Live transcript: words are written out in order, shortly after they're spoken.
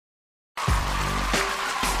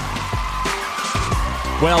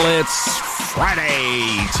Well, it's Friday,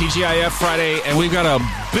 TGIF Friday, and we've got a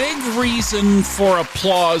big reason for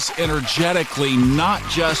applause energetically, not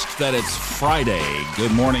just that it's Friday.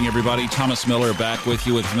 Good morning, everybody. Thomas Miller back with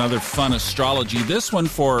you with another fun astrology. This one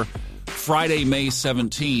for Friday, May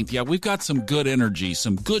 17th. Yeah, we've got some good energy,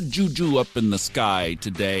 some good juju up in the sky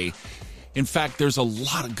today. In fact, there's a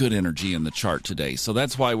lot of good energy in the chart today, so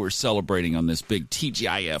that's why we're celebrating on this big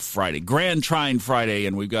TGIF Friday, Grand Trine Friday,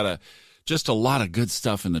 and we've got just a lot of good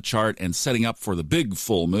stuff in the chart and setting up for the big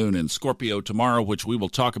full moon in Scorpio tomorrow, which we will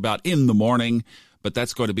talk about in the morning, but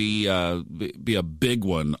that's going to be a big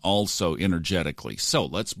one also energetically. So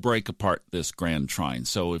let's break apart this Grand Trine.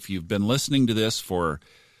 So if you've been listening to this for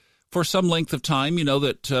some length of time, you know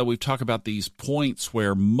that we've talked about these points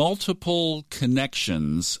where multiple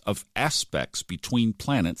connections of aspects between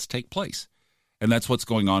planets take place. And that's what's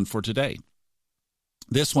going on for today.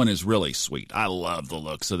 This one is really sweet. I love the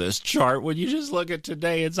looks of this chart. When you just look at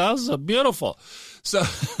today, it's also beautiful. So,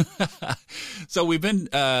 we've been,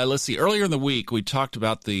 let's see, earlier in the week, we talked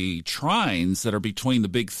about the trines that are between the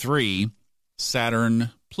big three,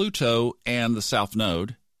 Saturn, Pluto, and the South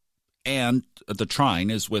Node. And the trine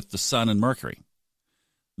is with the Sun and Mercury.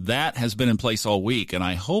 That has been in place all week, and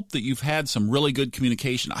I hope that you've had some really good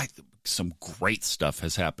communication. Some great stuff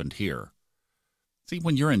has happened here. See,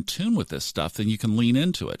 when you're in tune with this stuff, then you can lean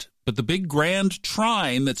into it. But the big grand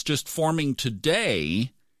trine that's just forming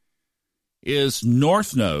today is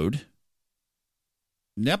North Node,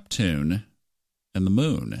 Neptune, and the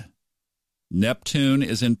Moon. Neptune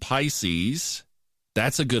is in Pisces.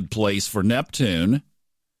 That's a good place for Neptune.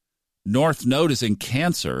 North Node is in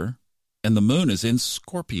Cancer, and the Moon is in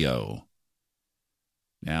Scorpio.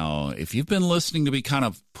 Now, if you've been listening to me kind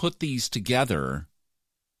of put these together,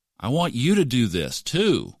 I want you to do this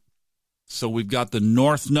too. So we've got the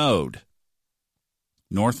North Node.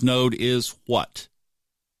 North Node is what?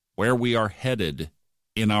 Where we are headed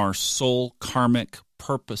in our soul karmic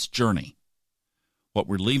purpose journey. What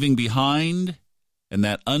we're leaving behind, and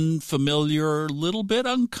that unfamiliar, little bit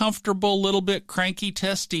uncomfortable, little bit cranky,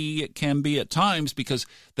 testy it can be at times because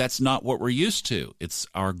that's not what we're used to. It's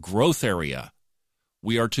our growth area.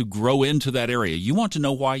 We are to grow into that area. You want to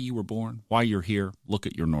know why you were born, why you're here? Look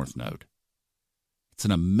at your North Node. It's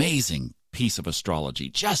an amazing piece of astrology,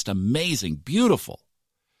 just amazing, beautiful.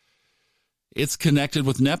 It's connected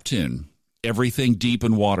with Neptune, everything deep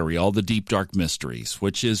and watery, all the deep, dark mysteries,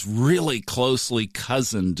 which is really closely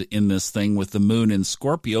cousined in this thing with the Moon in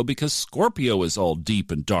Scorpio because Scorpio is all deep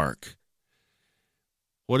and dark.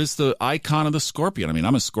 What is the icon of the Scorpion? I mean,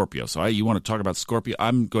 I'm a Scorpio, so you want to talk about Scorpio?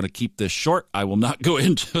 I'm going to keep this short. I will not go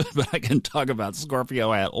into it, but I can talk about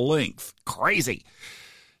Scorpio at length. Crazy.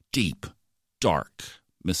 Deep, dark,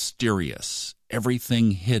 mysterious,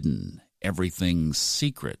 everything hidden, everything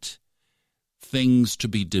secret, things to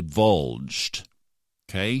be divulged.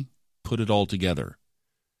 Okay? Put it all together.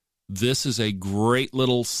 This is a great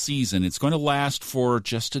little season. It's going to last for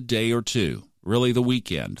just a day or two. Really the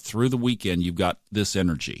weekend. Through the weekend, you've got this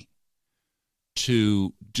energy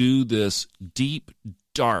to do this deep,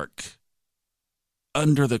 dark,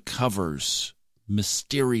 under the covers,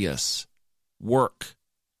 mysterious work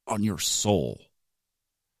on your soul.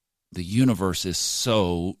 The universe is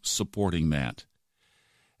so supporting that.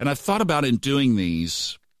 And I've thought about in doing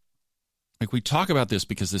these, like we talk about this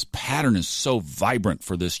because this pattern is so vibrant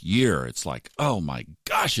for this year. It's like, oh my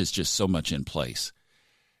gosh, it's just so much in place.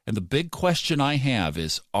 And the big question I have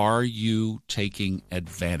is, are you taking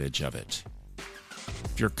advantage of it?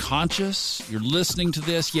 If you're conscious, you're listening to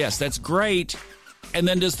this, yes, that's great. And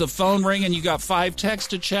then does the phone ring and you got 5 texts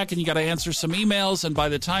to check and you got to answer some emails, and by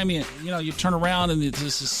the time you turn around and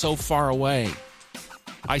this is so far away.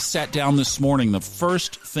 I sat down this morning, the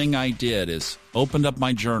first thing I did is opened up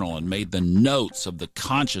my journal and made the notes of the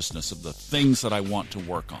consciousness of the things that I want to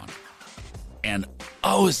work on. And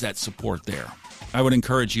is that support there? I would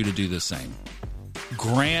encourage you to do the same.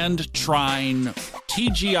 Grand Trine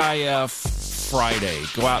TGIF Friday.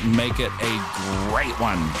 Go out and make it a great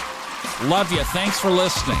one. Love you. Thanks for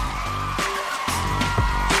listening.